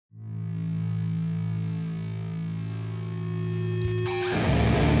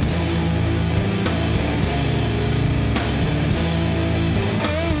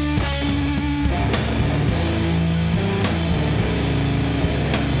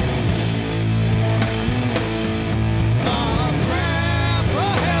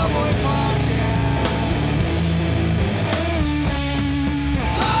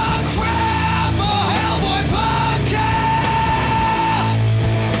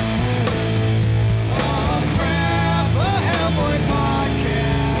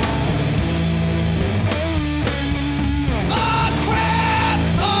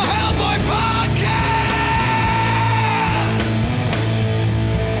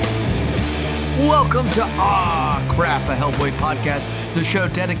welcome to Crap, a Hellboy podcast, the show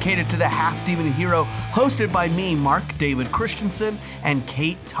dedicated to the half-demon hero, hosted by me, Mark David Christensen, and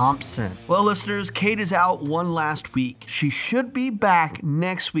Kate Thompson. Well, listeners, Kate is out one last week. She should be back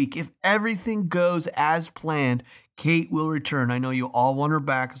next week. If everything goes as planned, Kate will return. I know you all want her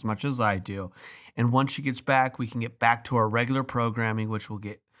back as much as I do. And once she gets back, we can get back to our regular programming, which will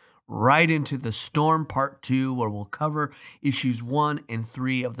get right into the Storm Part 2, where we'll cover issues 1 and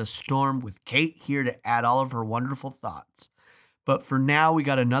 3 of the Storm with Kate here to add all of her wonderful thoughts. But for now, we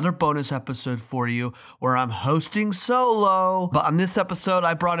got another bonus episode for you where I'm hosting solo. But on this episode,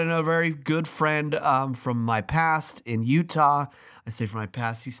 I brought in a very good friend from my past in Utah. I say from my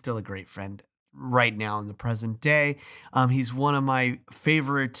past, he's still a great friend right now in the present day. He's one of my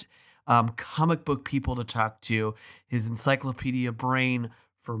favorite comic book people to talk to. His encyclopedia brain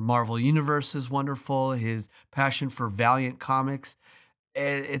for Marvel Universe is wonderful. His passion for Valiant Comics,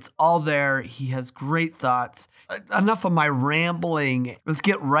 it's all there. He has great thoughts. Enough of my rambling. Let's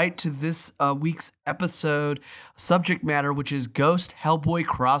get right to this week's episode subject matter, which is Ghost Hellboy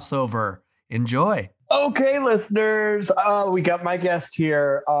crossover. Enjoy. Okay, listeners, we got my guest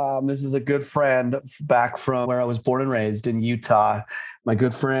here. This is a good friend back from where I was born and raised in Utah. My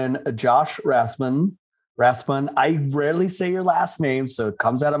good friend, Josh Rathman. I rarely say your last name, so it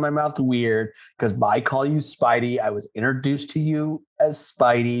comes out of my mouth weird because I call you Spidey. I was introduced to you as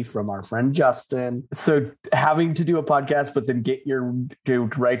Spidey from our friend Justin. So having to do a podcast, but then to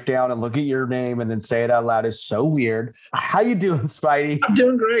write down and look at your name and then say it out loud is so weird. How you doing, Spidey? I'm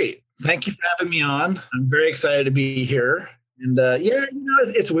doing great. Thank you for having me on. I'm very excited to be here. And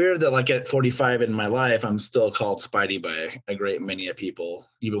it's weird that like at 45 in my life, I'm still called Spidey by a great many of people,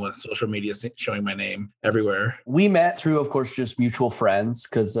 even with social media showing my name everywhere. We met through, of course, just mutual friends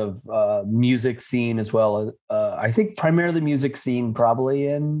because of music scene as well. I think primarily music scene probably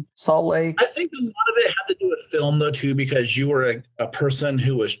in Salt Lake. I think a lot of it had to do with film though, too, because you were a person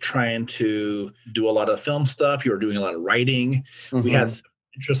who was trying to do a lot of film stuff. You were doing a lot of writing. Mm-hmm. We had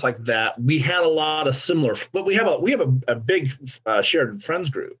interests like that. We had a lot of similar, but we have a big shared friends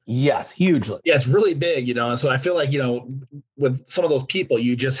group. Yes, hugely. Yeah, it's really big, and so I feel like, with some of those people,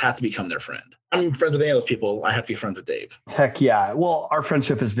 you just have to become their friend. I'm friends with any of those people. I have to be friends with Dave. Heck yeah. Well, our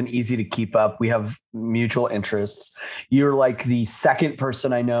friendship has been easy to keep up. We have mutual interests. You're like the second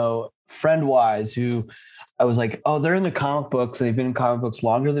person I know, friend-wise, who I was like, oh, they're in the comic books. They've been in comic books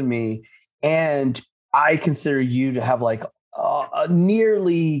longer than me. And I consider you to have like a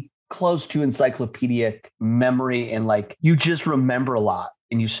nearly close to encyclopedic memory, and like you just remember a lot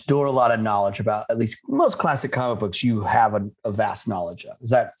and you store a lot of knowledge about at least most classic comic books. You have a vast knowledge of. Is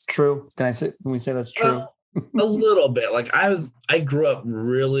that true? Can we say that's true? A little bit. Like I grew up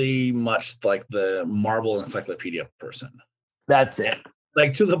really much like the Marvel encyclopedia person. That's it.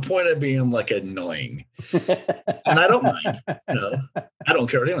 Like to the point of being like annoying, and I don't mind. I don't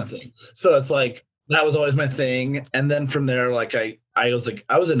care what anyone thinks. So it's like, that was always my thing. And then from there, like I was a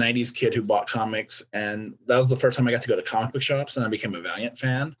 90s kid who bought comics, and that was the first time I got to go to comic book shops, and I became a Valiant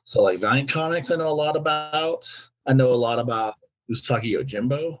fan. So like Valiant Comics, I know a lot about. I know a lot about Usagi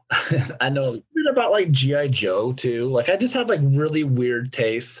Yojimbo. I know a bit about like G.I. Joe too. Like I just have like really weird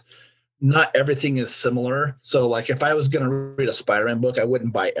tastes. Not everything is similar. So like if I was going to read a Spider-Man book, I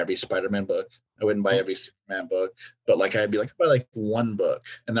wouldn't buy every Spider-Man book. I wouldn't buy every Superman book, but like I'd be like, buy like one book,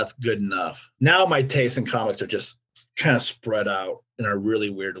 and that's good enough. Now my tastes in comics are just kind of spread out in a really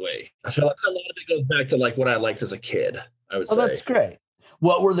weird way. I feel like a lot of it goes back to like what I liked as a kid, I would say. Oh, that's great.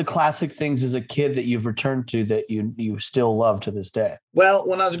 What were the classic things as a kid that you've returned to that you still love to this day? Well,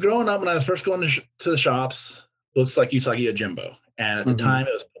 when I was growing up, when I was first going to the shops, books like Usagi Yojimbo. And at the time,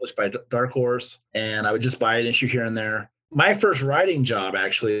 it was published by Dark Horse, and I would just buy an issue here and there. My first writing job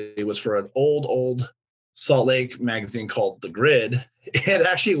actually was for an old Salt Lake magazine called The Grid. It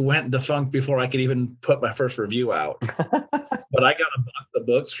actually went defunct before I could even put my first review out. But I got a box of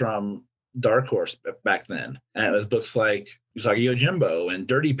books from Dark Horse back then. And it was books like Usagi Yojimbo and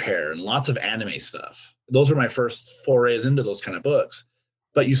Dirty Pair and lots of anime stuff. Those were my first forays into those kind of books.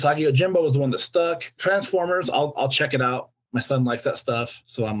 But Usagi Yojimbo was the one that stuck. Transformers, I'll check it out. My son likes that stuff.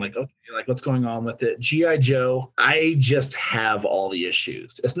 So I'm like, okay, like what's going on with it? G.I. Joe, I just have all the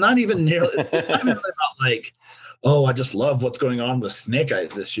issues. It's not even nearly about like, oh, I just love what's going on with Snake Eyes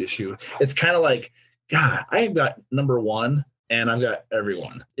this issue. It's kind of like, God, I've got number one and I've got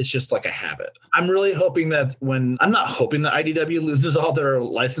everyone. It's just like a habit. I'm really hoping that I'm not hoping that IDW loses all their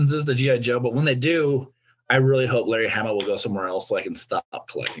licenses to G.I. Joe, but when they do, I really hope Larry Hama will go somewhere else so I can stop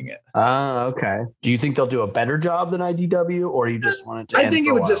collecting it. Okay. Do you think they'll do a better job than IDW, or you just want it to I end think for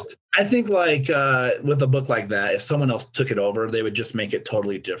it a would while? just, I think like with a book like that, if someone else took it over, they would just make it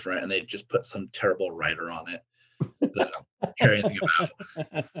totally different and they'd just put some terrible writer on it that I don't care anything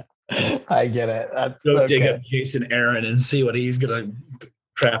about. I get it. That's Go dig okay. up Jason Aaron and see what he's going to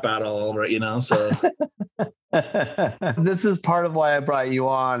crap out all over it, so. This is part of why I brought you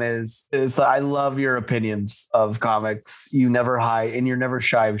on is I love your opinions of comics. You never hide and you're never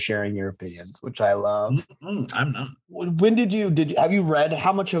shy of sharing your opinions, which I love. I'm not. When have you read,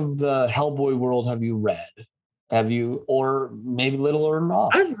 how much of the Hellboy world have you read? Have you, or maybe little or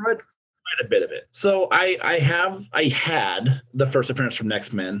not? I've read quite a bit of it. So I had the first appearance from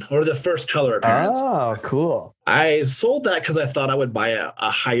Next Men, or the first color appearance. Oh, cool. I sold that because I thought I would buy a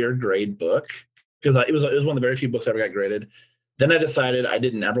higher grade book, because it was one of the very few books I ever got graded. Then I decided I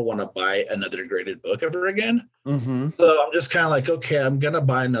didn't ever want to buy another graded book ever again. Mm-hmm. So I'm just kind of like, okay, I'm going to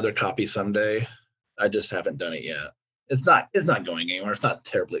buy another copy someday. I just haven't done it yet. It's not going anywhere. It's not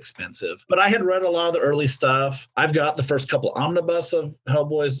terribly expensive. But I had read a lot of the early stuff. I've got the first couple omnibus of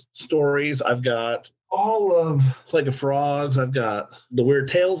Hellboy's stories. I've got all of Plague of Frogs. I've got the Weird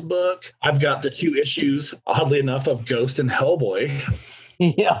Tales book. I've got the 2 issues, oddly enough, of Ghost and Hellboy.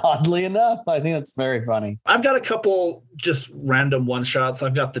 Yeah, oddly enough. I think that's very funny. I've got a couple just random one-shots.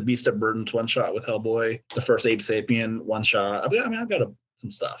 I've got the Beast of Burdens one-shot with Hellboy, the first Ape Sapien one-shot. I've got some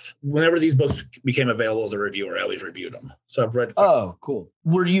stuff. Whenever these books became available as a reviewer, I always reviewed them. So I've read. Oh, cool.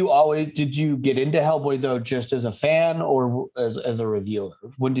 Did you get into Hellboy though, just as a fan or as a reviewer?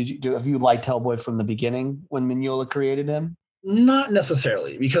 When have you liked Hellboy from the beginning when Mignola created him? Not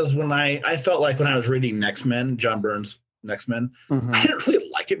necessarily, because when I felt like when I was reading Next Men, John Byrne's Next Men, Mm-hmm. I didn't really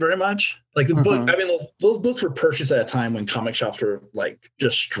like it very much. Like the book, I mean, those books were purchased at a time when comic shops were like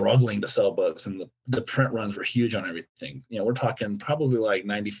just struggling to sell books, and the print runs were huge on everything. We're talking probably like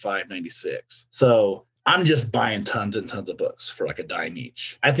 95, 96. So I'm just buying tons and tons of books for like a dime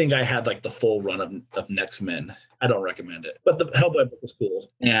each. I think I had like the full run of Next Men. I don't recommend it, but the Hellboy book was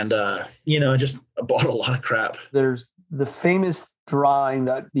cool. And, I just bought a lot of crap. There's the famous drawing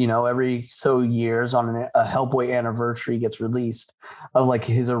that, every so years on a Hellboy anniversary gets released of like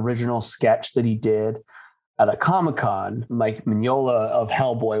his original sketch that he did at a Comic-Con, Mike Mignola of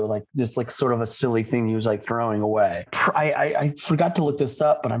Hellboy, with like just like sort of a silly thing he was like throwing away. I forgot to look this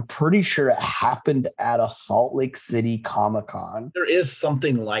up, but I'm pretty sure it happened at a Salt Lake City Comic-Con. There is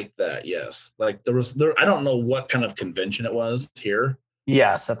something like that, yes. Like I don't know what kind of convention it was here.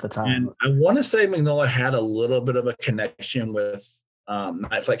 Yes, at the time. And I want to say Mignola had a little bit of a connection with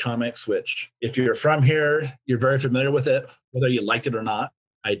Night Flight Comics, which if you're from here, you're very familiar with it, whether you liked it or not.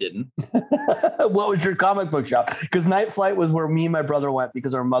 I didn't. What was your comic book shop? Because Night Flight was where me and my brother went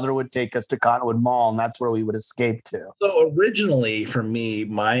because our mother would take us to Cottonwood Mall, and that's where we would escape to. So originally for me,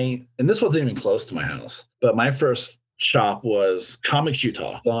 and this wasn't even close to my house, but my first shop was Comics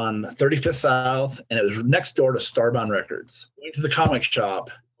Utah on 35th South, and it was next door to Starbound Records. Going to the comic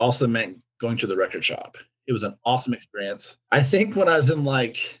shop also meant going to the record shop. It was an awesome experience. I think when I was in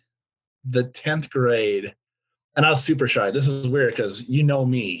like the 10th grade, and I was super shy. This is weird because you know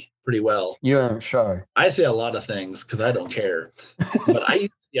me pretty well. You aren't shy. I say a lot of things because I don't care. But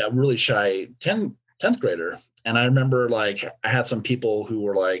really shy 10th grader. And I remember like I had some people who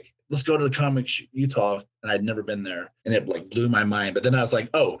were like, let's go to the Comics Utah. And I'd never been there. And it like blew my mind. But then I was like,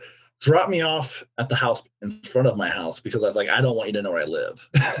 oh, drop me off at the house in front of my house, because I was like, I don't want you to know where I live.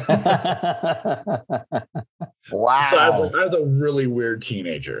 Wow. So I was a really weird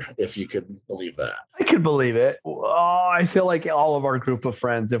teenager, if you could believe that. I could believe it. Oh, I feel like all of our group of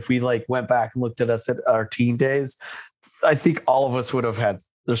friends, if we like went back and looked at us at our teen days, I think all of us would have had,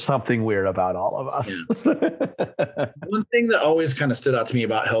 there's something weird about all of us. Yeah. One thing that always kind of stood out to me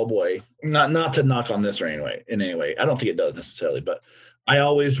about Hellboy, not to knock on this in any way, I don't think it does necessarily, but I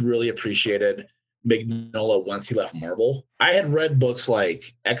always really appreciated Mignola once he left Marvel. I had read books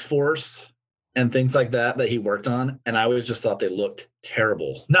like X-Force and things like that he worked on, and I always just thought they looked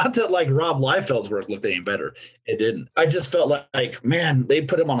terrible. Not that like Rob Liefeld's work looked any better. It didn't. I just felt like, man, they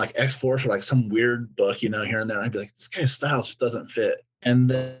put him on like X-Force or like some weird book, here and there. And I'd be like, this guy's style just doesn't fit. And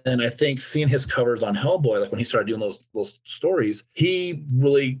then I think seeing his covers on Hellboy, like when he started doing those stories, he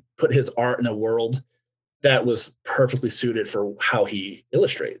really put his art in a world that was perfectly suited for how he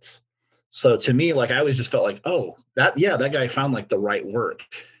illustrates. So to me, like I always just felt like, oh, that guy found like the right work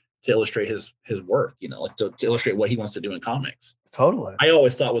to illustrate his work, like to illustrate what he wants to do in comics. Totally. I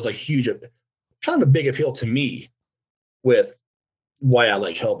always thought was like huge, kind of a big appeal to me with why I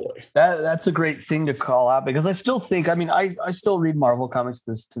like Hellboy. That's a great thing to call out, because I still think, I still read Marvel comics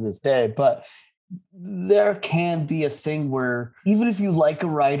to this day, but there can be a thing where even if you like a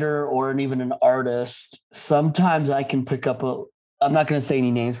writer or even an artist, sometimes I can pick up I'm not going to say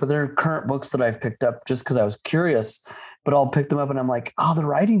any names, but there are current books that I've picked up just because I was curious, but I'll pick them up and I'm like, oh, the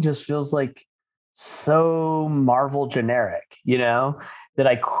writing just feels like so Marvel generic, that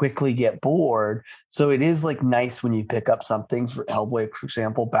I quickly get bored. So it is like nice when you pick up something for Hellboy, for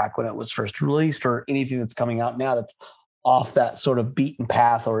example, back when it was first released, or anything that's coming out now that's off that sort of beaten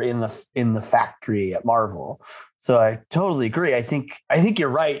path or in the factory at Marvel. So I totally agree. I think you're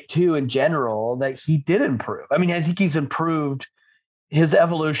right too, in general, that he did improve. I mean, I think he's improved. His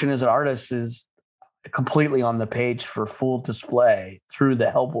evolution as an artist is completely on the page for full display through the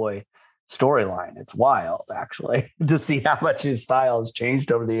Hellboy storyline. It's wild, actually, to see how much his style has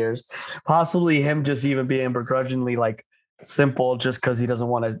changed over the years. Possibly him just even being begrudgingly like simple just because he doesn't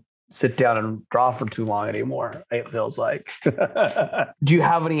want to sit down and draw for too long anymore, it feels like. Do you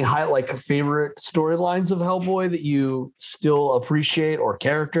have any favorite storylines of Hellboy that you still appreciate, or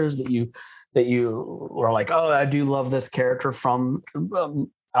characters that you were like, oh, I do love this character from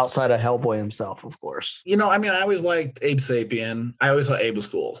outside of Hellboy himself, of course? I always liked Abe Sapien. I always thought Abe was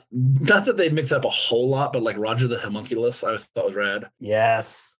cool. Not that they mix up a whole lot, but like Roger the Homunculus, I always thought was rad.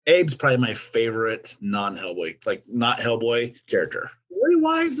 Yes. Abe's probably my favorite non-Hellboy, like not Hellboy character.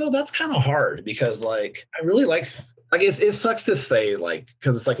 Story-wise, though, that's kind of hard because like I really like it sucks to say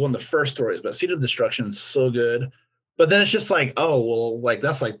because it's like one of the first stories, but Seed of Destruction is so good. But then it's just like, oh, well, like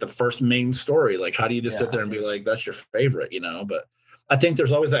that's like the first main story. Like, how do you just sit there and be like, that's your favorite, But I think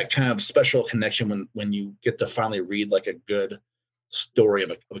there's always that kind of special connection when you get to finally read like a good story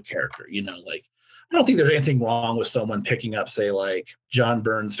of a character, Like, I don't think there's anything wrong with someone picking up, say, like John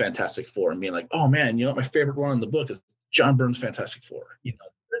Byrne's Fantastic Four and being like, oh man, my favorite one in the book is John Byrne's Fantastic Four.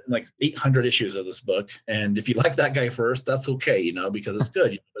 Like 800 issues of this book, and if you like that guy first, that's okay, because it's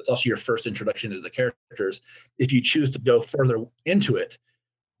good. It's also your first introduction to the characters. If you choose to go further into it,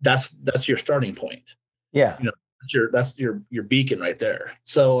 that's your starting point. Yeah. That's your beacon right there.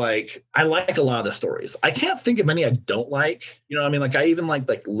 So like I like a lot of the stories. I can't think of any I don't like. Like I even like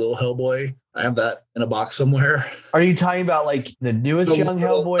Lil Hellboy. I have that in a box somewhere. Are you talking about like the newest young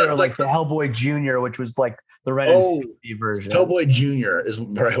Hellboy, or like the Hellboy Jr., which was like the Ren and Stimpy version? Hellboy Jr. is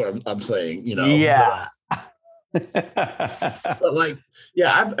probably what I'm saying. Yeah. But like,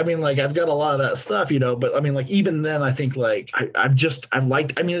 yeah, I've got a lot of that stuff, but even then I think I've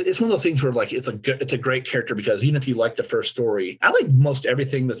liked, it's one of those things where like, it's a great character because even if you like the first story, I like most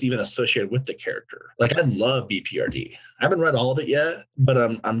everything that's even associated with the character. Like I love BPRD. I haven't read all of it yet, but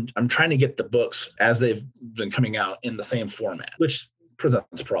I'm trying to get the books as they've been coming out in the same format, which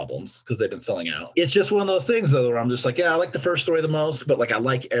presents problems because they've been selling out. It's just one of those things though where I'm just like, yeah, I like the first story the most, but like I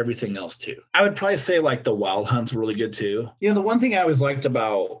like everything else too. I would probably say like the Wild Hunt's really good too. The one thing I always liked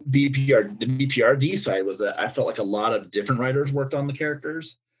about the BPRD side was that I felt like a lot of different writers worked on the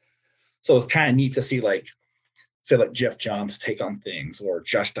characters. So it's kind of neat to see like Jeff Johns take on things, or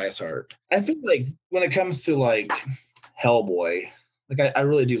Josh Dysart. I think like when it comes to like Hellboy, like I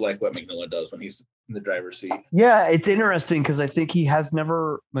really do like what Mignola does when he's in the driver's seat. Yeah, it's interesting because I think he has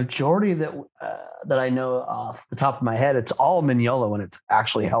never, majority that I know off the top of my head, it's all Mignola when it's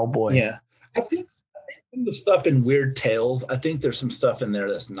actually Hellboy. Yeah, I think the stuff in Weird Tales, I think there's some stuff in there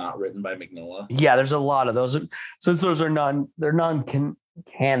that's not written by Mignola. Yeah, there's a lot of those. Since those are non-canon,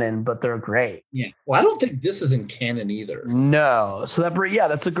 but they're great. Yeah. Well, I don't think this is in canon either. No. So that's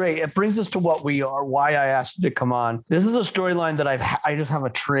a great. It brings us to what we are. Why I asked you to come on. This is a storyline that I just have a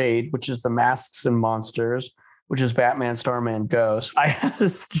trade, which is the Masks and Monsters, which is Batman, Starman, Ghost. I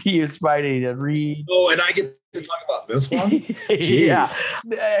asked you, Spidey, to read. Oh, and I get to talk about this one? Yeah.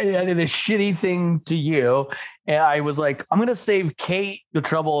 I did a shitty thing to you. And I was like, I'm going to save Kate the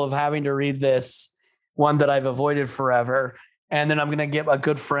trouble of having to read this one that I've avoided forever. And then I'm going to get a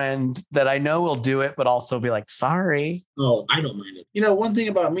good friend that I know will do it, but also be like, sorry. Oh, I don't mind it. One thing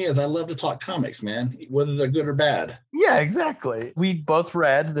about me is I love to talk comics, man, whether they're good or bad. Yeah, exactly. We both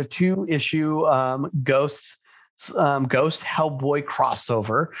read the 2-issue Ghost Hellboy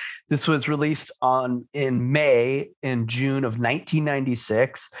crossover. This was released in June of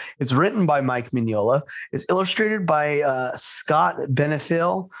 1996. It's written by Mike Mignola. It's illustrated by Scott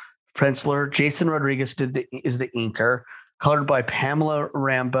Benefiel, Prenzler. Jason Rodriguez is the inker. Colored by Pamela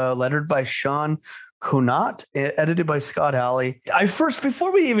Rambo, lettered by Sean Conant, edited by Scott Halley.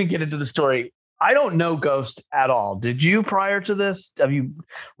 Before we even get into the story, I don't know Ghost at all. Did you prior to this? Have you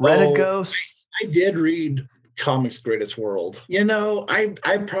read a Ghost? I did read Comics Greatest World. I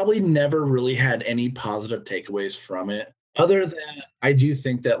probably never really had any positive takeaways from it. Other than I do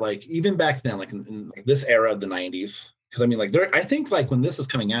think that like even back then, like in this era of the 90s, Because I mean, like, I think like when this is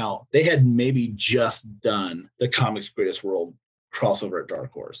coming out, they had maybe just done the Comics Greatest World crossover at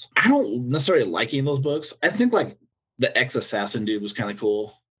Dark Horse. I don't necessarily like any of those books. I think like the ex-assassin dude was kind of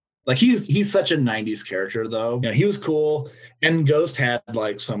cool. Like he's such a 90s character though. You know, he was cool. And Ghost had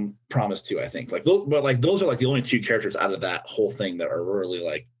like some promise too, I think. Like but like those are like the only two characters out of that whole thing that are really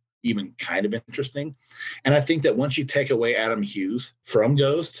like even kind of interesting. And I think that once you take away Adam Hughes from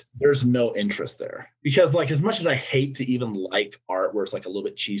Ghost, there's no interest there. Because like as much as I hate to even like art where it's like a little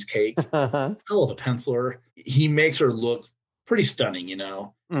bit cheesecake, hell of a penciler. He makes her look pretty stunning, you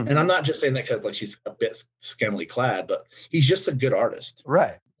know. Mm-hmm. And I'm not just saying that because like she's a bit scantily clad, but he's just a good artist.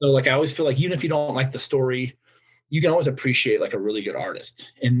 Right. So like I always feel like even if you don't like the story, you can always appreciate like a really good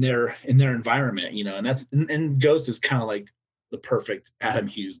artist in their environment, you know. And Ghost is kind of like the perfect Adam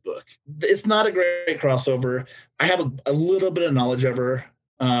Hughes book. It's not a great crossover. I have a little bit of knowledge of her.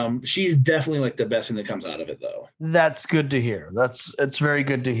 She's definitely like the best thing that comes out of it though. That's good to hear. It's very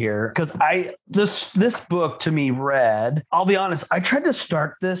good to hear. Because this book to me read, I'll be honest, I tried to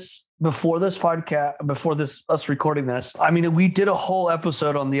start this before this podcast, us recording this. I mean, we did a whole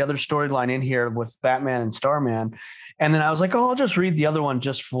episode on the other storyline in here with Batman and Starman. And then I was like, oh, I'll just read the other one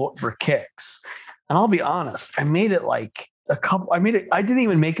just for kicks. And I'll be honest, I made it like I didn't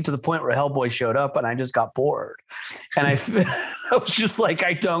even make it to the point where Hellboy showed up and I just got bored. And I was just like,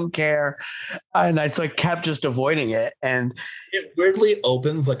 I don't care. And so I kept just avoiding it. And it weirdly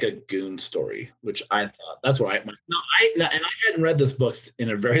opens like a Goon story, which I thought that's what I hadn't read this book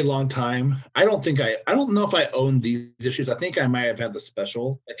in a very long time. I don't know if I owned these issues. I think I might have had the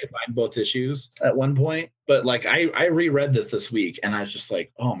special that combined both issues at one point. But like I reread this week and I was just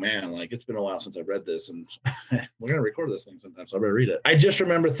like, oh man, like it's been a while since I've read this and we're going to record this thing sometime. So I better read it. I just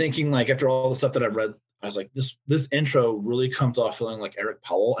remember thinking like after all the stuff that I've read, I was like, this intro really comes off feeling like Eric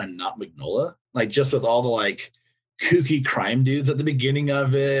Powell and not Mignola. Like just with all the like kooky crime dudes at the beginning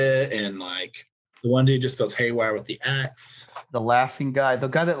of it. And like the one dude just goes haywire with the axe. The laughing guy, the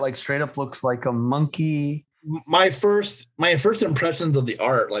guy that like straight up looks like a monkey. My first impressions of the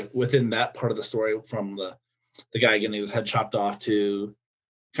art, like within that part of the story from the guy getting his head chopped off to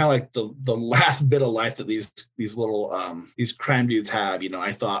kind of like the last bit of life that these little these crime dudes have, you know,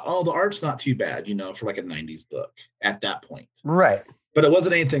 I thought, oh, the art's not too bad, you know, for like a 90s book at that point. Right. But it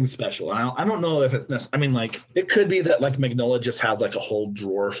wasn't anything special. I don't know if it's I mean, like, it could be that like Mignola just has like a whole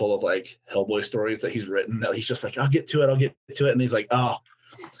drawer full of like Hellboy stories that he's written that he's just like, I'll get to it. And he's like, oh,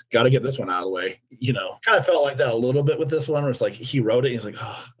 got to get this one out of the way. You know, kind of felt like that a little bit with this one where it's like he wrote it. And he's like,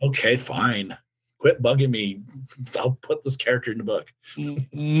 oh, okay, fine. Quit bugging me. I'll put this character in the book.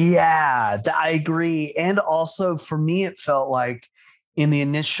 Yeah, I agree. And also for me, it felt like in the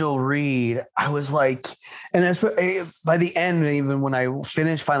initial read, I was like, and by the end, even when I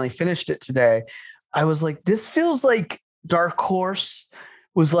finally finished it today, I was like, this feels like Dark Horse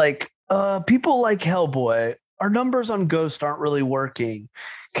was like, people like Hellboy, our numbers on Ghost aren't really working.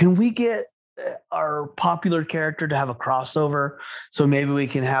 Can we get our popular character to have a crossover so maybe we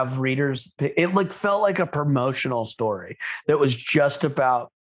can have readers? It like felt like a promotional story that was just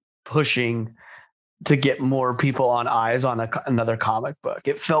about pushing to get more people on eyes on another comic book.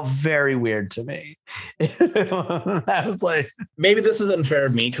 It felt very weird to me. I was like, maybe this is unfair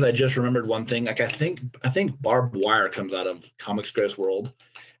of me because I just remembered one thing. Like I think Barbed Wire comes out of Comics Greatest World,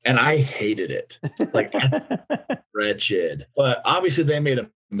 and I hated it. Like wretched. But obviously they made a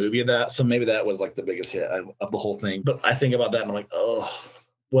movie of that, so maybe that was like the biggest hit of the whole thing. But I think about that and I'm like, oh,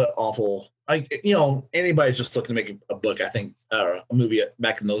 what awful. Like, you know, anybody's just looking to make a book, I think, a movie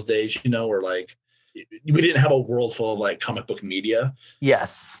back in those days, you know, where like we didn't have a world full of like comic book media.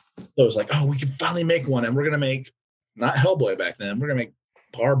 Yes. So it was like, oh, we can finally make one, and we're gonna make not Hellboy back then. We're gonna make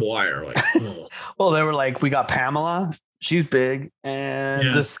Barbed Wire. Like, well, they were like, we got Pamela. She's big,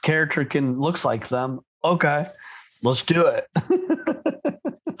 and this character looks like them. Okay, let's do it.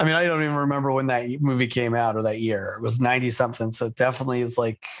 I mean, I don't even remember when that movie came out or that year. It was 90 something. So it definitely is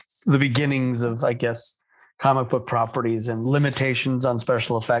like the beginnings of, I guess, comic book properties and limitations on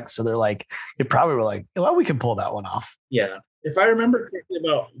special effects. So they're like, they probably were like, well, we can pull that one off. Yeah. If I remember correctly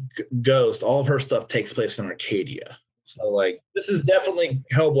about Ghost, all of her stuff takes place in Arcadia. So like, this is definitely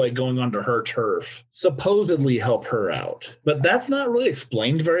Hellboy going onto her turf, supposedly help her out. But that's not really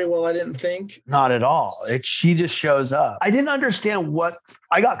explained very well, I didn't think. Not at all. She just shows up. I didn't understand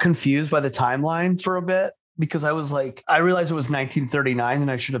I got confused by the timeline for a bit because I was like, I realized it was 1939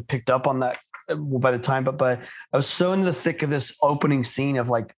 and I should have picked up on that by the time, but I was so in the thick of this opening scene of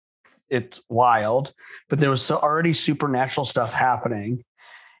like, it's wild, but there was already supernatural stuff happening,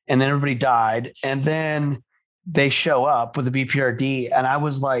 and then everybody died, and then they show up with the BPRD, and I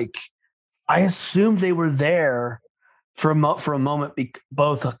was like, I assumed they were there for a moment,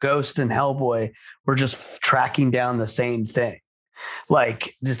 both Ghost and Hellboy were just tracking down the same thing.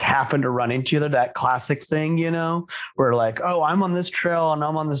 Like just happened to run into each other, that classic thing, where like, oh, I'm on this trail and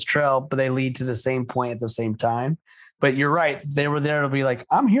I'm on this trail, but they lead to the same point at the same time. But you're right. They were there to be like,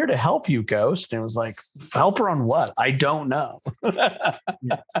 I'm here to help you, Ghost. And it was like, help her on what? I don't know.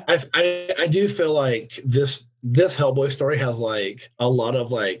 I do feel like this Hellboy story has like a lot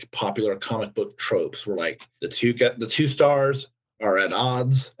of like popular comic book tropes where like the two stars are at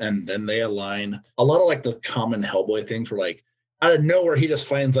odds and then they align. A lot of like the common Hellboy things were like, out of nowhere, he just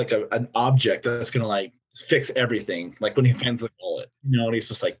finds like an object that's going to like fix everything. Like when he finds the bullet, and he's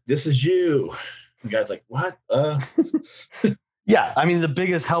just like, this is you. The guy's like, what? Yeah. I mean, the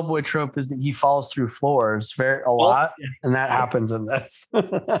biggest Hellboy trope is that he falls through floors a lot. Yeah. And that happens in this.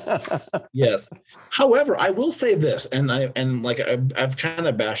 Yes. However, I will say this, and I've kind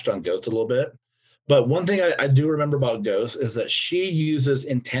of bashed on Ghost a little bit, but one thing I do remember about Ghost is that she uses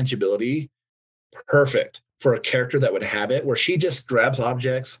intangibility perfect for a character that would have it, where she just grabs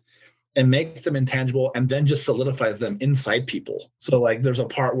objects and makes them intangible and then just solidifies them inside people. So like there's a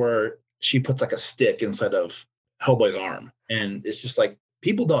part where she puts like a stick inside of Hellboy's arm. And it's just like,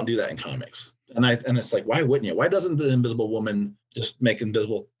 people don't do that in comics. And it's like, why wouldn't you? Why doesn't the Invisible Woman just make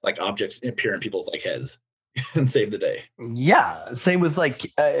invisible like objects appear in people's like heads and save the day? Yeah. Same with like,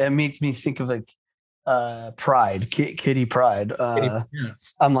 it makes me think of like Pride, Kitty Pryde. Yeah.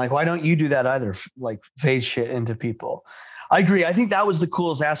 I'm like, why don't you do that either? Like phase shit into people. I agree. I think that was the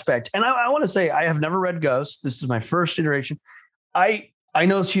coolest aspect. And I want to say, I have never read Ghost. This is my first iteration. I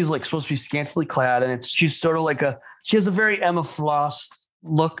know she's like supposed to be scantily clad, and she's sort of like she has a very Emma Frost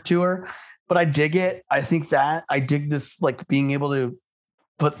look to her, but I dig it. I dig this, like being able to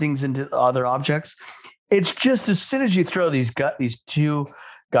put things into other objects. It's just as soon as you throw these two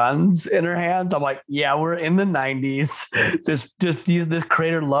guns in her hands, I'm like, yeah, we're in the 90s. This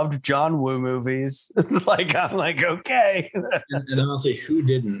creator loved John Woo movies. Like, I'm like, okay. And honestly, who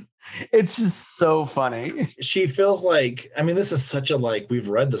didn't? It's just so funny. She feels like, I mean, this is such a, like, we've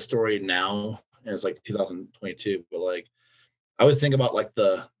read the story now, and it's like 2022, but like, I always think about like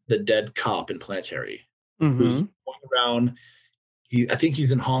the dead cop in Planetary, who's walking around. I think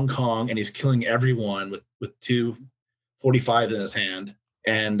he's in Hong Kong, and he's killing everyone with 245s in his hand.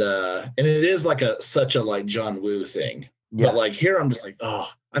 And it is like such a like John Woo thing. Yes. But like here, I'm just like, oh,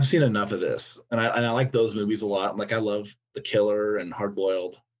 I've seen enough of this. And I like those movies a lot. Like I love The Killer and Hard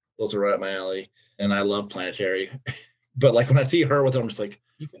Boiled. Those are right up my alley. And I love Planetary. But like when I see her with it, I'm just like,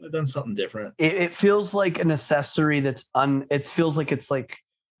 you could have done something different. It feels like an accessory it feels like it's like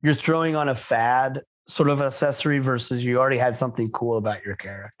you're throwing on a fad sort of accessory versus you already had something cool about your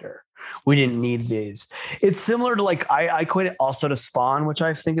character. We didn't need these. It's similar to like, I equate it also to Spawn, which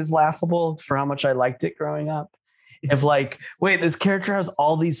I think is laughable for how much I liked it growing up. If like, wait, this character has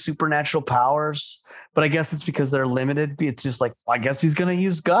all these supernatural powers, but I guess it's because they're limited. It's just like, I guess he's going to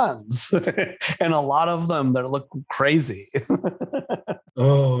use guns and a lot of them that look crazy.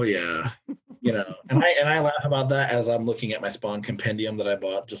 Oh yeah. And I laugh about that as I'm looking at my Spawn compendium that I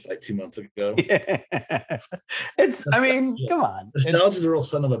bought just like 2 months ago. Yeah. Come on. Nostalgia is a real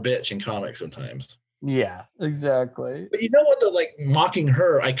son of a bitch in comics sometimes. Yeah, exactly. But you know what? Like mocking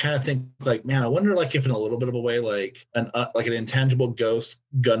her, I kind of think like, man, I wonder like if in a little bit of a way, like an intangible ghost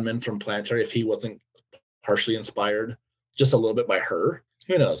gunman from Planetary, if he wasn't partially inspired just a little bit by her,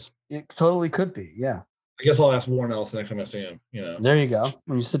 who knows? It totally could be. Yeah. I guess I'll ask Warren Ellis next time I see him. There you go.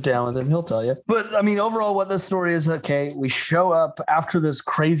 When you sit down with him, he'll tell you. But I mean, overall, what this story is, okay, we show up after this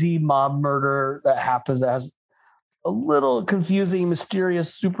crazy mob murder that happens that has a little confusing,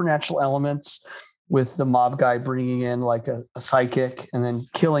 mysterious, supernatural elements, with the mob guy bringing in like a psychic and then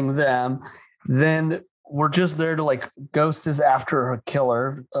killing them. Then we're just there to like, Ghost is after a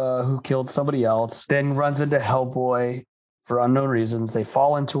killer who killed somebody else, then runs into Hellboy for unknown reasons. They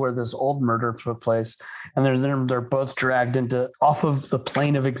fall into where this old murder took place, and they're both dragged off of the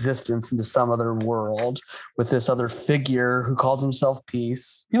plane of existence into some other world with this other figure who calls himself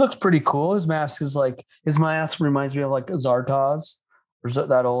Peace. He looks pretty cool. His mask reminds me of like Zardoz. Or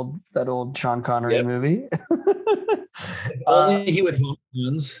that old Sean Connery movie. Only he would hold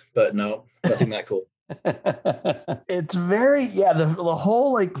guns, but no, nothing that cool. It's very, the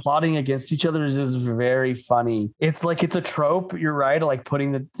whole like plotting against each other is very funny. It's like, it's a trope. You're right. Like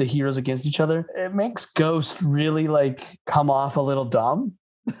putting the heroes against each other. It makes Ghost really like come off a little dumb.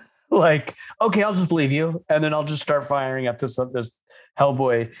 Like, okay, I'll just believe you. And then I'll just start firing at this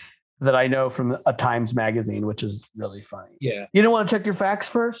Hellboy that I know from a Times magazine, which is really funny. Yeah. You don't want to check your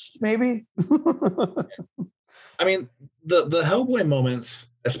facts first, maybe? I mean, the Hellboy moments,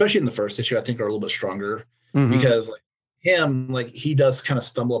 especially in the first issue, I think are a little bit stronger because like him, like he does kind of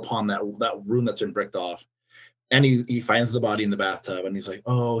stumble upon that room that's been bricked off, and he finds the body in the bathtub, and he's like,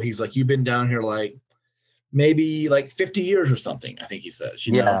 oh, he's like, you've been down here like maybe like 50 years or something, I think he says,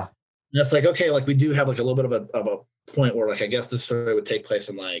 you know. And it's like, okay, like we do have like a little bit of a point where like I guess this story would take place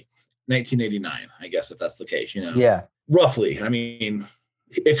in like 1989, I guess, if that's the case, you know. Yeah. Roughly. I mean,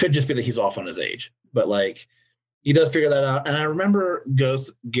 it could just be that he's off on his age, but like he does figure that out. And I remember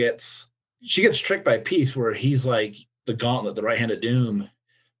Ghost gets tricked by Peace, where he's like, the gauntlet, the right hand of doom,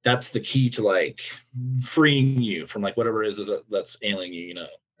 that's the key to like freeing you from like whatever it is that's ailing you, you know.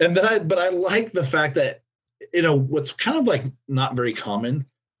 And then I like the fact that, you know, what's kind of like not very common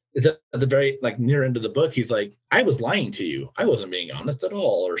is that at the very like near end of the book, he's like, I was lying to you. I wasn't being honest at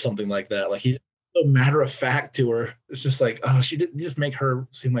all, or something like that. Like he's so matter of fact to her. It's just like, oh, she didn't just make her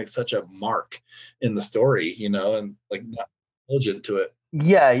seem like such a mark in the story, you know, and like not diligent to it.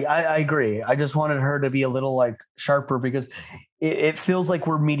 Yeah, I agree. I just wanted her to be a little like sharper, because it feels like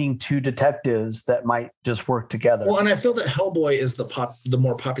we're meeting two detectives that might just work together. Well, and I feel that Hellboy is the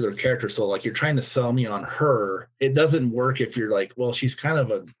more popular character. So like you're trying to sell me on her. It doesn't work if you're like, well, she's kind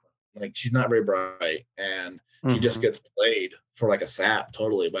of she's not very bright, and she just gets played for like a sap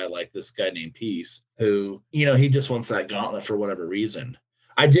totally by like this guy named Peace, who, you know, he just wants that gauntlet for whatever reason.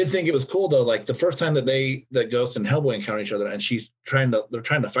 I did think it was cool though, like the first time that Ghost and Hellboy encounter each other, and they're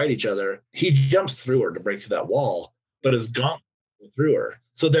trying to fight each other, he jumps through her to break through that wall, but his gauntlet through her.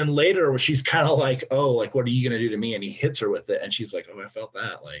 So then later, where she's kind of like, oh, like, what are you gonna do to me? And he hits her with it, and she's like, oh, I felt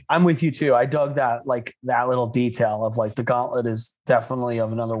that. Like, I'm with you too. I dug that, like that little detail of like the gauntlet is definitely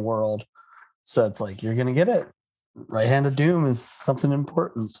of another world. So it's like, you're gonna get it. Right hand of doom is something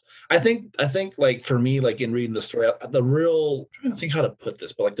important. I think like for me, like in reading the story, I'm trying to think how to put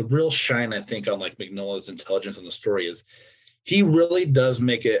this, but like the real shine, I think, on like Mignola's intelligence in the story is he really does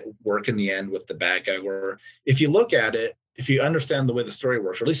make it work in the end with the bad guy, where if you look at it, if you understand the way the story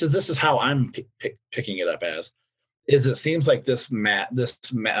works, or at least this is how I'm picking it up as, is it seems like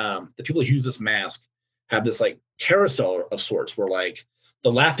the people who use this mask have this like carousel of sorts, where like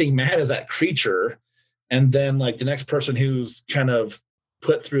the laughing man is that creature, and then like the next person who's kind of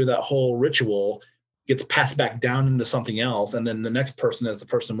put through that whole ritual gets passed back down into something else. And then the next person is the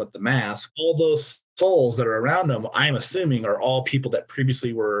person with the mask. All those souls that are around them, I'm assuming, are all people that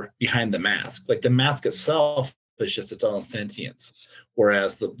previously were behind the mask. Like the mask itself is just its own sentience,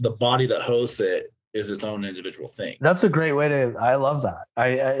 whereas the body that hosts it is its own individual thing. That's a great way I love that.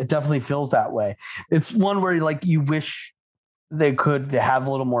 It definitely feels that way. It's one where like you wish they could have a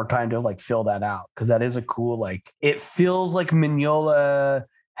little more time to like fill that out, because that is a cool, like, it feels like Mignola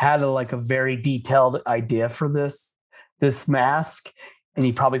had a very detailed idea for this mask, and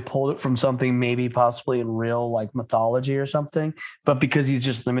he probably pulled it from something maybe possibly in real like mythology or something, but because he's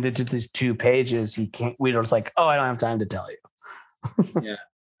just limited to these 2 pages, we were just like, oh, I don't have time to tell you. Yeah.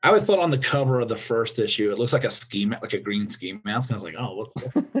 I always thought on the cover of the first issue, it looks like a green ski mask. And I was like, oh,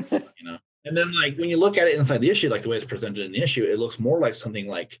 what's you know? And then like when you look at it inside the issue, like the way it's presented in the issue, it looks more like something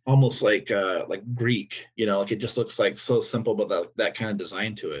like almost like Greek, you know, like it just looks like so simple, but that kind of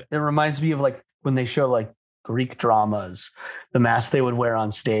design to it. It reminds me of like when they show like Greek dramas, the mask they would wear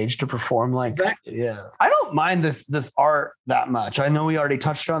on stage to perform. Like, exactly. Yeah, I don't mind this art that much. I know we already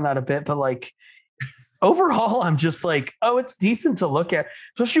touched on that a bit, but like overall, I'm just like, oh, it's decent to look at,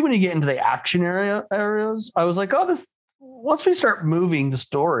 especially when you get into the action areas. I was like, oh, once we start moving the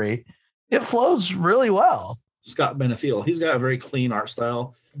story, it flows really well. Scott Benefiel, he's got a very clean art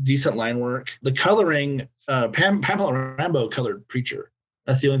style, decent line work. The coloring, Pamela Rambo colored Preacher.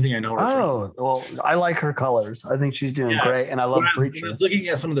 That's the only thing I know her from. Well, I like her colors. I think she's doing great, and I love Preacher. Looking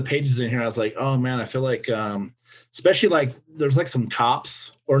at some of the pages in here, I was like, oh man, I feel like, especially like there's like some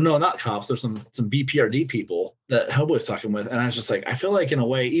cops, or no, not cops. There's some BPRD people that Hellboy's talking with, and I was just like, I feel like in a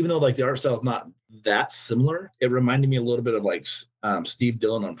way, even though like the art style is not that similar, it reminded me a little bit of like Steve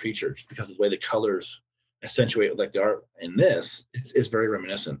Dillon on Preacher, just because of the way the colors accentuate like the art in this. It's very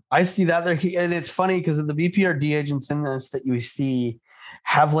reminiscent. I see that there, and it's funny because of the BPRD agents in this that you see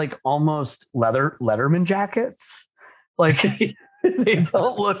have like almost Letterman jackets, like they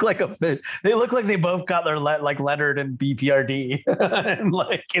don't look like they look like they both got their lettered in BPRD, and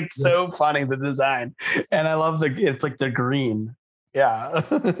like it's so funny, the design, and I love it's like the green. Yeah.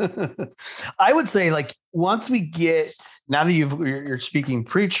 I would say like once we get, now that you're speaking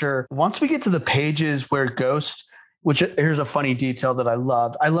Preacher, once we get to the pages where Ghost, which here's a funny detail that I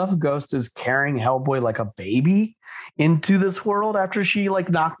love Ghost is carrying Hellboy like a baby into this world after she like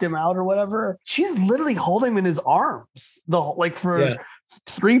knocked him out or whatever. She's literally holding him in his arms for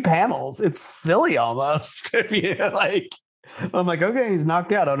 3 panels. It's silly almost. If you like, I'm like, okay, he's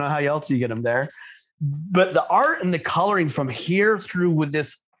knocked out. I don't know how else you get him there. But the art and the coloring from here through with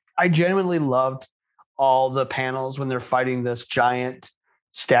this, I genuinely loved all the panels when they're fighting this giant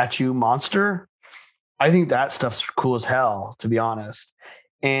statue monster. I think that stuff's cool as hell, to be honest.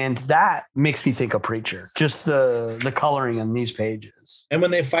 And that makes me think of Preacher, just the coloring in these pages. And when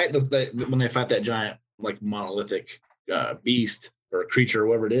they fight when they fight that giant like monolithic beast or creature,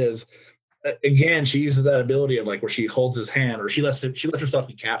 whatever it is, again, she uses that ability of like where she holds his hand, or she lets herself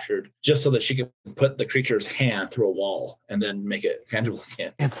be captured just so that she can put the creature's hand through a wall and then make it tangible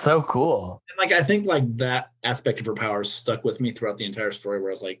again. It's so cool. And like I think like that aspect of her powers stuck with me throughout the entire story,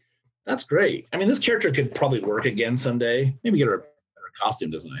 where I was like, that's great. I mean, this character could probably work again someday. Maybe get her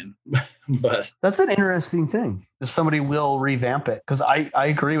costume design. But that's an interesting thing if somebody will revamp it, because I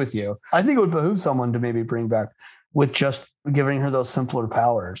agree with you. I think it would behoove someone to maybe bring back with just giving her those simpler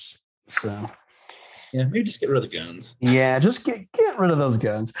powers. So yeah, maybe just get rid of the guns. Yeah, just get rid of those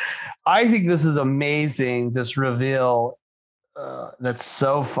guns. I think this is amazing, this reveal that's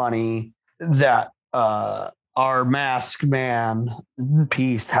so funny that our masked man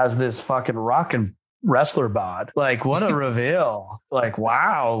piece has this fucking rockin' wrestler bod. Like, what a reveal. Like,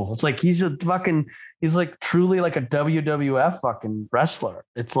 wow. It's like he's like truly like a WWF fucking wrestler.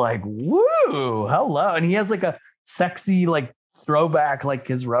 It's like, woo, hello. And he has like a sexy like throwback, like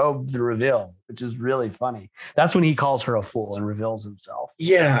his robe, the reveal, which is really funny. That's when he calls her a fool and reveals himself.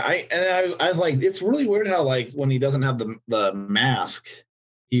 Yeah, I was like, it's really weird how like when he doesn't have the mask,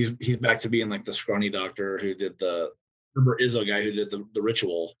 he's back to being like the scrawny doctor who did the Izzo guy who did the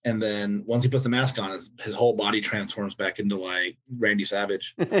ritual, and then once he puts the mask on, his whole body transforms back into like Randy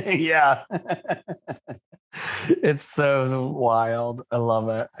Savage. Yeah. It's so wild. I love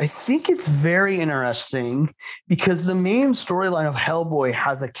it. I think it's very interesting because the main storyline of Hellboy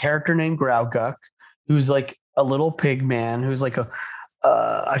has a character named Grauguk, who's like a little pig man, who's like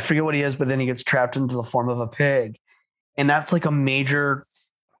I forget what he is, but then he gets trapped into the form of a pig. And that's like a major,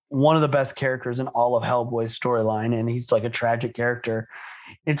 one of the best characters in all of Hellboy's storyline. And he's like a tragic character.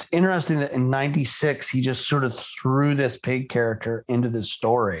 It's interesting that in 96, he just sort of threw this pig character into this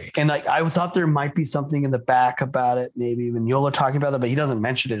story. And like, I thought there might be something in the back about it, maybe Mignola talking about it, but he doesn't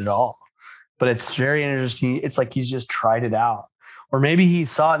mention it at all. But it's very interesting. It's like he's just tried it out. Or maybe he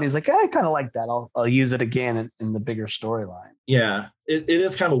saw it and he's like, I kind of like that. I'll use it again in the bigger storyline. Yeah, it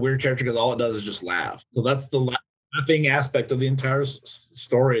is kind of a weird character because all it does is just laugh. So that's the laughing aspect of the entire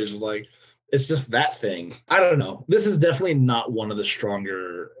story, is just like, it's just that thing. I don't know. This is definitely not one of the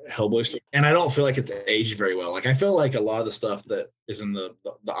stronger Hellboy stories. And I don't feel like it's aged very well. Like, I feel like a lot of the stuff that is in the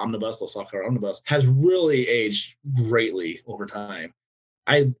omnibus, the Softcore omnibus, has really aged greatly over time.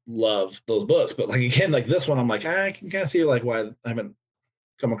 I love those books. But like, again, like this one, I'm like, I can kind of see like why I haven't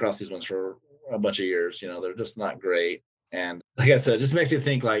come across these ones for a bunch of years. You know, they're just not great. And like I said, it just makes you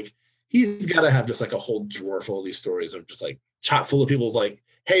think like, he's got to have just like a whole drawer full of these stories of just like chock full of people's like,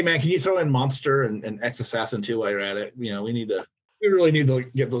 hey man, can you throw in Monster and Ex-Assassin too while you're at it? You know, we really need to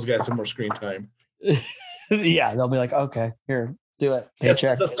get those guys some more screen time. Yeah, they'll be like, okay, here, do it.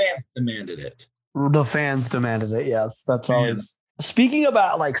 Paycheck. The fans demanded it. The fans demanded it. Yes, that's always. Speaking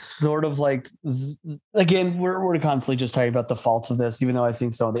about like sort of like, again, we're constantly just talking about the faults of this, even though I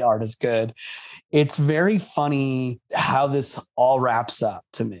think some of the art is good. It's very funny how this all wraps up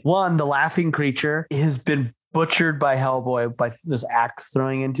to me. One, the laughing creature has been butchered by Hellboy by this axe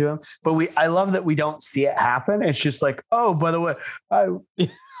throwing into him. But I love that we don't see it happen. It's just like, oh, by the way,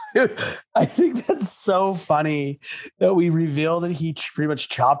 I think that's so funny that we reveal that he pretty much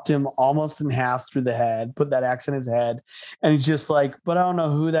chopped him almost in half through the head, put that axe in his head. And he's just like, but I don't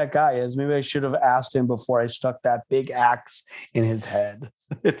know who that guy is. Maybe I should have asked him before I stuck that big axe in his head.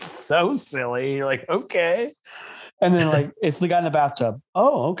 It's so silly. You're like, okay. And then like, it's the guy in the bathtub.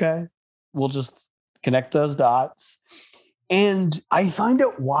 Oh, okay. We'll just connect those dots. And I find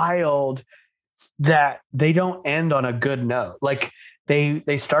it wild that they don't end on a good note. Like,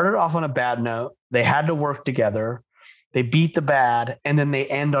 They started off on a bad note. They had to work together. They beat the bad, and then they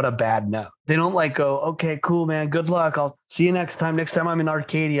end on a bad note. They don't like go, okay, cool, man. Good luck. I'll see you next time. Next time I'm in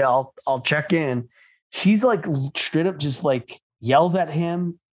Arcadia, I'll check in. She's like straight up just like yells at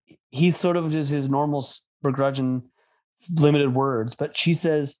him. He's sort of just his normal begrudging limited words, but she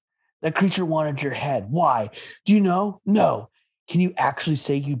says, that creature wanted your head. Why? Do you know? No. Can you actually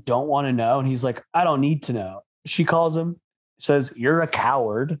say you don't want to know? And he's like, I don't need to know. She calls him, says, you're a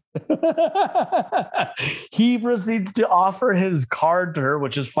coward. He proceeds to offer his card to her,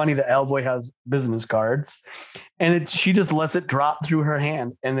 which is funny that Hellboy has business cards. And she just lets it drop through her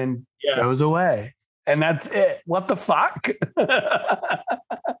hand and then goes away. And that's it. What the fuck?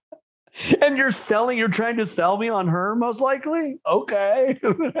 And you're trying to sell me on her, most likely. Okay.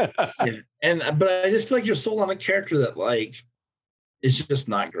 Yeah. But I just feel like you're sold on a character that like is just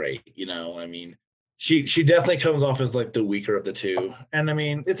not great. I mean, she definitely comes off as like the weaker of the two. And I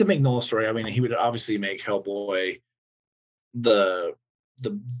mean, it's a Mignola story. I mean, he would obviously make Hellboy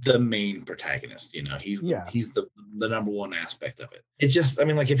the main protagonist. He's the number one aspect of it. It's just, I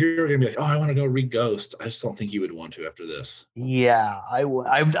mean, like if you're gonna be like, oh, I want to go read Ghost, I just don't think you would want to after this. Yeah, I would.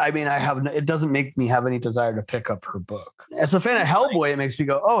 I mean, it doesn't make me have any desire to pick up her book. As a fan of Hellboy, it makes me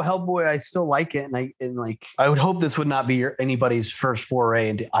go, oh, Hellboy, I still like it, and I would hope this would not be anybody's first foray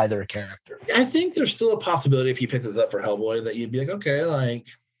into either character. I think there's still a possibility if you pick this up for Hellboy that you'd be like, okay, like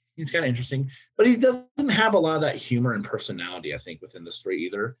he's kind of interesting, but he doesn't have a lot of that humor and personality, I think, within the story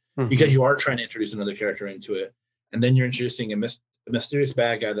either, because you are trying to introduce another character into it, and then you're introducing a mysterious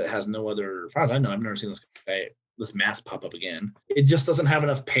bad guy that has no other. As far as I know, I've never seen this mask pop up again. It just doesn't have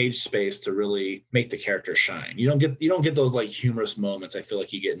enough page space to really make the character shine. You don't get those like humorous moments. I feel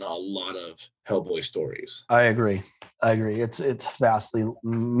like you get in a lot of Hellboy stories. I agree. It's vastly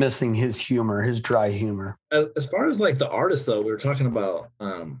missing his humor, his dry humor. As far as like the artist, though, we were talking about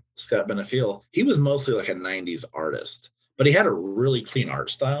Scott Benefiel. He was mostly like a 90s artist, but he had a really clean art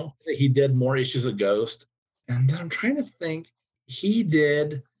style. He did more issues of Ghost. And then I'm trying to think, he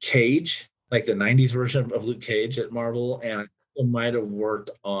did Cage, like the 90s version of Luke Cage at Marvel, and I might have worked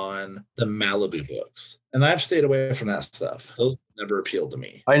on the Malibu books. And I've stayed away from that stuff. Those never appealed to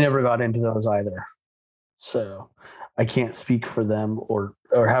me. I never got into those either. So I can't speak for them or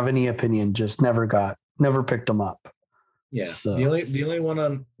have any opinion. Just never picked them up. Yeah. So. The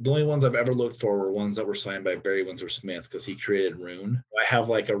only ones I've ever looked for were ones that were signed by Barry Windsor Smith, because he created Rune. I have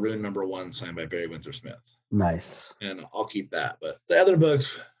like a Rune #1 signed by Barry Windsor Smith. Nice. And I'll keep that. But the other books,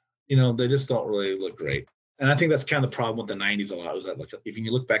 they just don't really look great. And I think that's kind of the problem with the 90s a lot, was that like if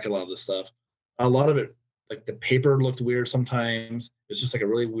you look back at a lot of this stuff, a lot of it, like the paper looked weird sometimes. It's just like a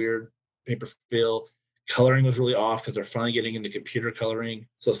really weird paper feel. Coloring was really off because they're finally getting into computer coloring.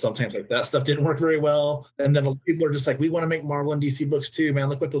 So sometimes like that stuff didn't work very well. And then people are just like, we want to make Marvel and DC books too, man.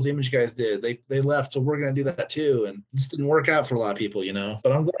 Look what those Image guys did. They left, so we're going to do that too. And this didn't work out for a lot of people,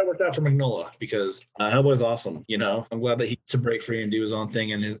 But I'm glad it worked out for Mignola, because Hellboy's awesome, I'm glad that he to break free and do his own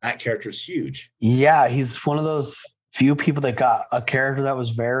thing, and that character is huge. Yeah, he's one of those few people that got a character that was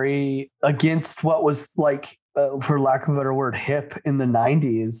very against what was like, for lack of a better word, hip in the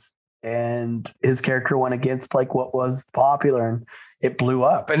 90s. And his character went against like what was popular, and it blew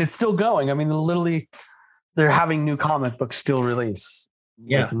up, and it's still going. I mean, literally they're having new comic books still release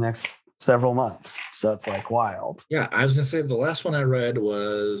like the next several months. So it's like wild. Yeah. I was going to say the last one I read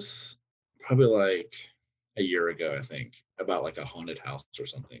was probably like a year ago, I think, about like a haunted house or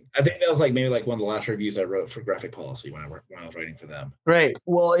something. I think that was like maybe like one of the last reviews I wrote for Graphic Policy when I was writing for them. Great.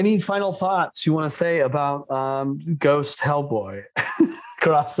 Well, any final thoughts you want to say about Ghost Hellboy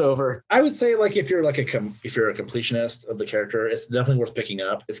crossover? I would say like if you're a completionist of the character, it's definitely worth picking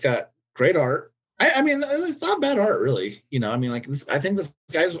up. It's got great art. I mean, it's not bad art, really. I mean, like I think this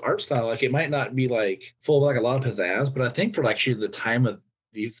guy's art style, like it might not be like full of like a lot of pizzazz, but I think for actually the time of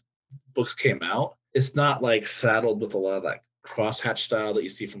these books came out, it's not like saddled with a lot of that crosshatch style that you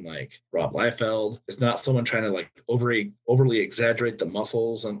see from like Rob Liefeld. It's not someone trying to like overly exaggerate the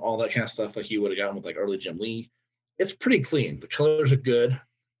muscles and all that kind of stuff like you would have gotten with like early Jim Lee. It's pretty clean. The colors are good.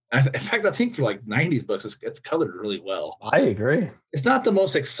 In fact, I think for like 90s books, it's colored really well. I agree. It's not the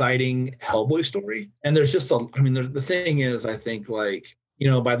most exciting Hellboy story. And there's just the thing is, I think like,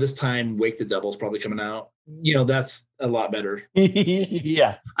 by this time, Wake the Devil's probably coming out. That's a lot better.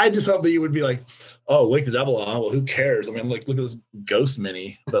 Yeah. I just hope that you would be like, oh, Wake the Devil on. Well, who cares? I mean, like, look at this Ghost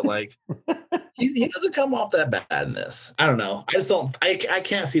mini. But like, he doesn't come off that bad in this. I don't know. I just don't. I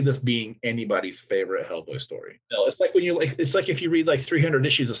can't see this being anybody's favorite Hellboy story. No, it's like it's like if you read like 300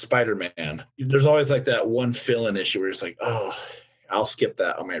 issues of Spider-Man, there's always like that one fill-in issue where it's like, oh, I'll skip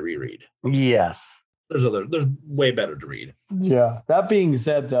that on my reread. Yes. There's way better to read. Yeah. That being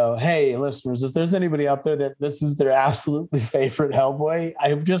said, though, hey, listeners, if there's anybody out there that this is their absolutely favorite Hellboy,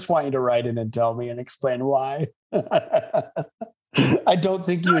 I just want you to write in and tell me and explain why. I don't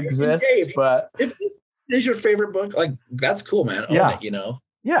think you exist, but if this is your favorite book, like that's cool, man. Own it,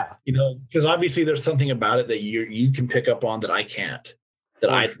 Yeah. Because obviously there's something about it that you can pick up on that I can't. That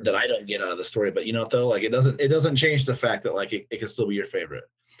I don't get out of the story, but though, like it doesn't change the fact that like it can still be your favorite.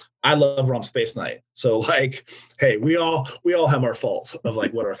 I love Rom Space Knight, so like, hey, we all have our faults of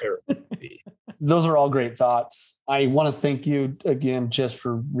like what our favorite would be. Those are all great thoughts. I want to thank you again just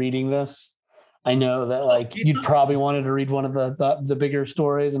for reading this. I know that like you'd probably wanted to read one of the bigger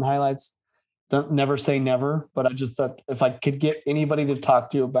stories and highlights, Don't never say never, but I just thought if I could get anybody to talk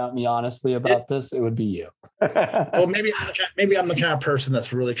to about me honestly about this, it would be you. Well, maybe I'm the kind of person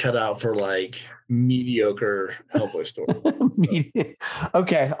that's really cut out for like mediocre Hellboy story.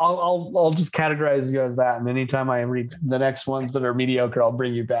 Okay, I'll just categorize you as that, and anytime I read the next ones that are mediocre, I'll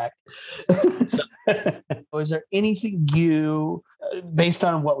bring you back. Is there anything you, based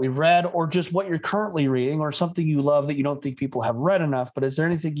on what we read, or just what you're currently reading, or something you love that you don't think people have read enough? But is there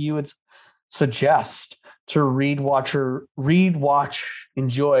anything you would suggest to read, watch,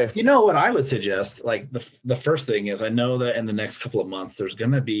 enjoy? You know what I would suggest? Like the first thing is, I know that in the next couple of months there's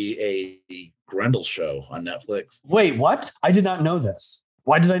going to be a Grendel show on Netflix. Wait, what? I did not know this.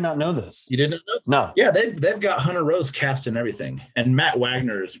 Why did I not know this? You didn't know? No. Yeah, they've got Hunter Rose cast and everything, and Matt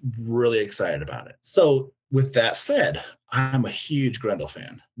Wagner is really excited about it. So with that said, I'm a huge Grendel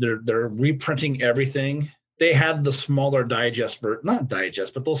fan. They're reprinting everything. They had the smaller digest, not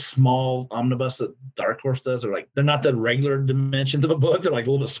digest, but those small omnibus that Dark Horse does. They're not the regular dimensions of a book. They're like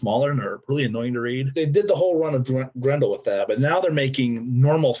a little bit smaller and they're really annoying to read. They did the whole run of Grendel with that, but now they're making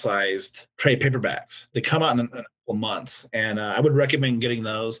normal sized trade paperbacks. They come out in a couple months, and I would recommend getting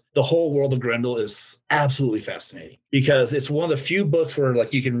those. The whole world of Grendel is absolutely fascinating because it's one of the few books where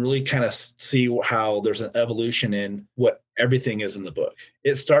like you can really kind of see how there's an evolution in what everything is in the book.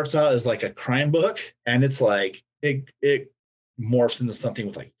 It starts out as like a crime book, and it's like it morphs into something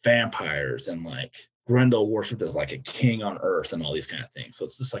with like vampires and like Grendel worshipped as like a king on earth and all these kind of things. So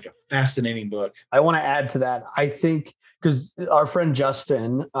it's just like a fascinating book. I want to add to that. I think because our friend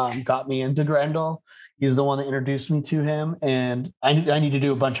Justin got me into Grendel. He's the one that introduced me to him. And I need to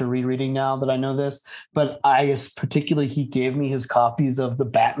do a bunch of rereading now that I know this. But particularly, he gave me his copies of the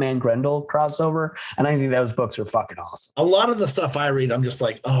Batman Grendel crossover. And I think those books are fucking awesome. A lot of the stuff I read, I'm just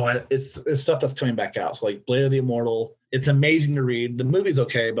like, it's stuff that's coming back out. So like Blade of the Immortal, it's amazing to read. The movie's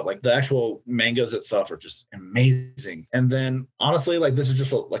okay, but like the actual mangas itself are just amazing. And then honestly, like this is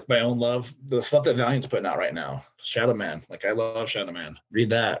just like my own love. The stuff that Valiant's putting out right now, Shadow Man. Like I love Shadow Man. Read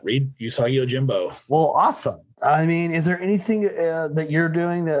that. Read Usagi Yojimbo. Well, awesome. I mean, is there anything that you're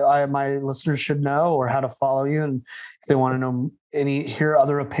doing that my listeners should know, or how to follow you? And if they want to know hear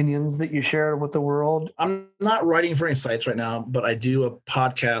other opinions that you share with the world? I'm not writing for any sites right now, but I do a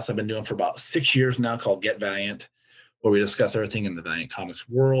podcast I've been doing for about 6 years now called Get Valiant, where we discuss everything in the Valiant Comics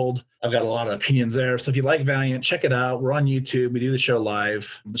world. I've got a lot of opinions there. So if you like Valiant, check it out. We're on YouTube. We do the show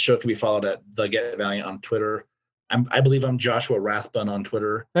live. The show can be followed at The Get Valiant on Twitter. I believe I'm Joshua Rathbun on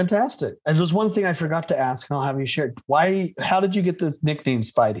Twitter. Fantastic. And there's one thing I forgot to ask, and I'll have you share. How did you get the nickname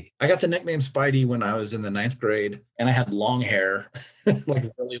Spidey? I got the nickname Spidey when I was in the 9th grade, and I had long hair, like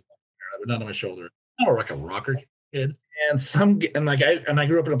really long hair, down to my shoulder. I was like a rocker kid. And I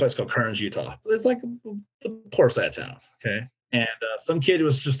grew up in a place called Kearns, Utah. It's like the poor side of town. Okay. And some kid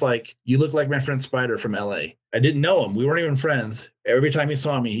was just like, "You look like my friend Spider from LA." I didn't know him. We weren't even friends. Every time he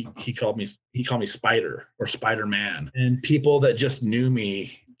saw me, he called me Spider or Spider-Man. And people that just knew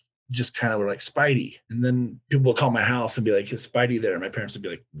me just kind of were like, "Spidey." And then people would call my house and be like, "Is Spidey there?" And my parents would be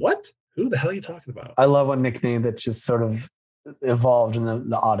like, "What? Who the hell are you talking about?" I love a nickname that just sort of evolved in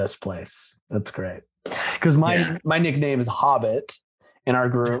the oddest place. That's great. Because my nickname is Hobbit in our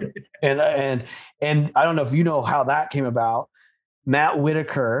group. and I don't know if you know how that came about. Matt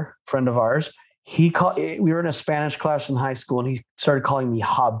Whitaker, friend of ours, we were in a Spanish class in high school, and he started calling me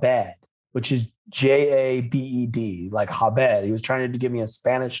Habed, which is Jabed, like Habed. He was trying to give me a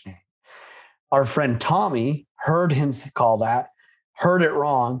Spanish name. Our friend Tommy heard him call that, heard it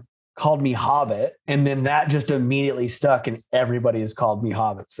wrong, called me Hobbit, and then that just immediately stuck, and everybody has called me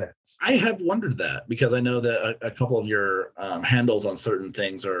Hobbit since. I have wondered that because I know that a couple of your handles on certain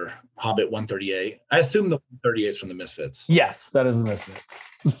things are Hobbit 138. I assume the 138 is from the Misfits. Yes, that is the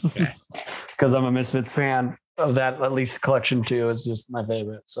Misfits. Because I'm a Misfits fan of that, at least collection 2 is just my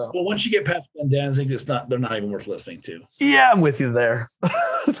favorite. So, well, once you get past Ben Danzig, they're not even worth listening to. Yeah, I'm with you there.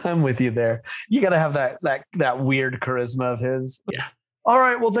 I'm with you there. You got to have that weird charisma of his. Yeah. All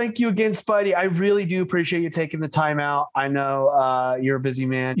right. Well, thank you again, Spidey. I really do appreciate you taking the time out. I know you're a busy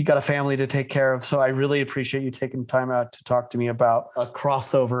man. You got a family to take care of. So I really appreciate you taking time out to talk to me about a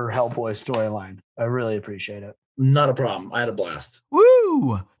crossover Hellboy storyline. I really appreciate it. Not a problem. I had a blast.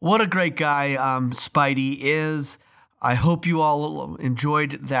 Woo! What a great guy Spidey is. I hope you all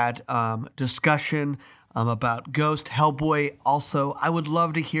enjoyed that discussion about Ghost Hellboy. Also, I would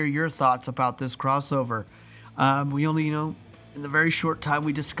love to hear your thoughts about this crossover. We only, in the very short time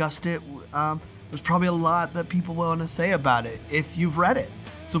we discussed it, there's probably a lot that people want to say about it if you've read it.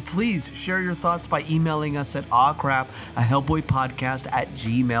 So please share your thoughts by emailing us at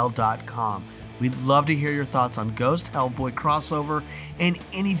awcrap@hellboypodcast@gmail.com. We'd love to hear your thoughts on Ghost, Hellboy crossover, and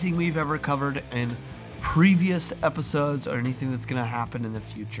anything we've ever covered in previous episodes or anything that's going to happen in the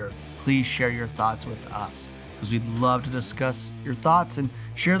future. Please share your thoughts with us, because we'd love to discuss your thoughts and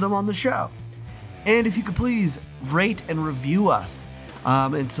share them on the show. And if you could please rate and review us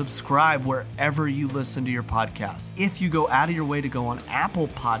and subscribe wherever you listen to your podcast. If you go out of your way to go on Apple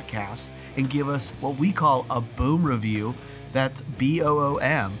Podcasts and give us what we call a boom review, that's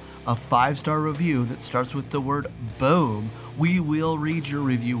BOOM, a 5-star review that starts with the word boom, we will read your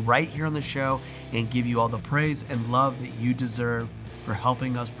review right here on the show and give you all the praise and love that you deserve for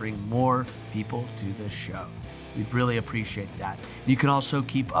helping us bring more people to this show. We'd really appreciate that. You can also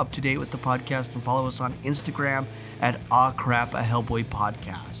keep up to date with the podcast and follow us on Instagram at Aw Crap, a Hellboy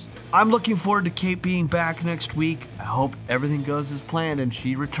podcast. I'm looking forward to Kate being back next week. I hope everything goes as planned and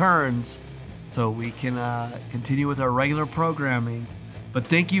she returns so we can continue with our regular programming. But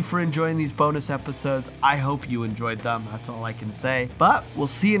thank you for enjoying these bonus episodes. I hope you enjoyed them. That's all I can say. But we'll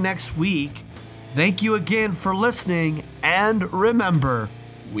see you next week. Thank you again for listening. And remember,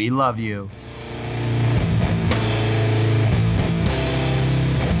 we love you.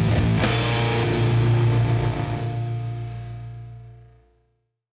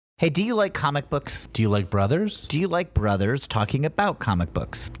 Hey, do you like comic books? Do you like brothers? Do you like brothers talking about comic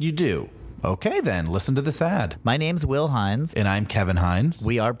books? You do. Okay, then, listen to this ad. My name's Will Hines. And I'm Kevin Hines.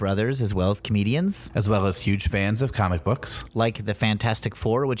 We are brothers as well as comedians. As well as huge fans of comic books. Like the Fantastic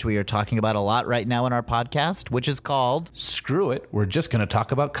Four, which we are talking about a lot right now in our podcast, which is called Screw It, We're Just Gonna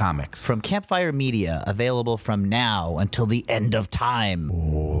Talk About Comics. From Campfire Media, available from now until the end of time.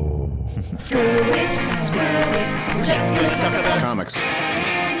 Screw it, we're just gonna talk about comics.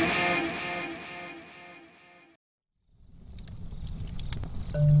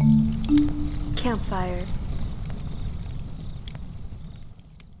 Campfire.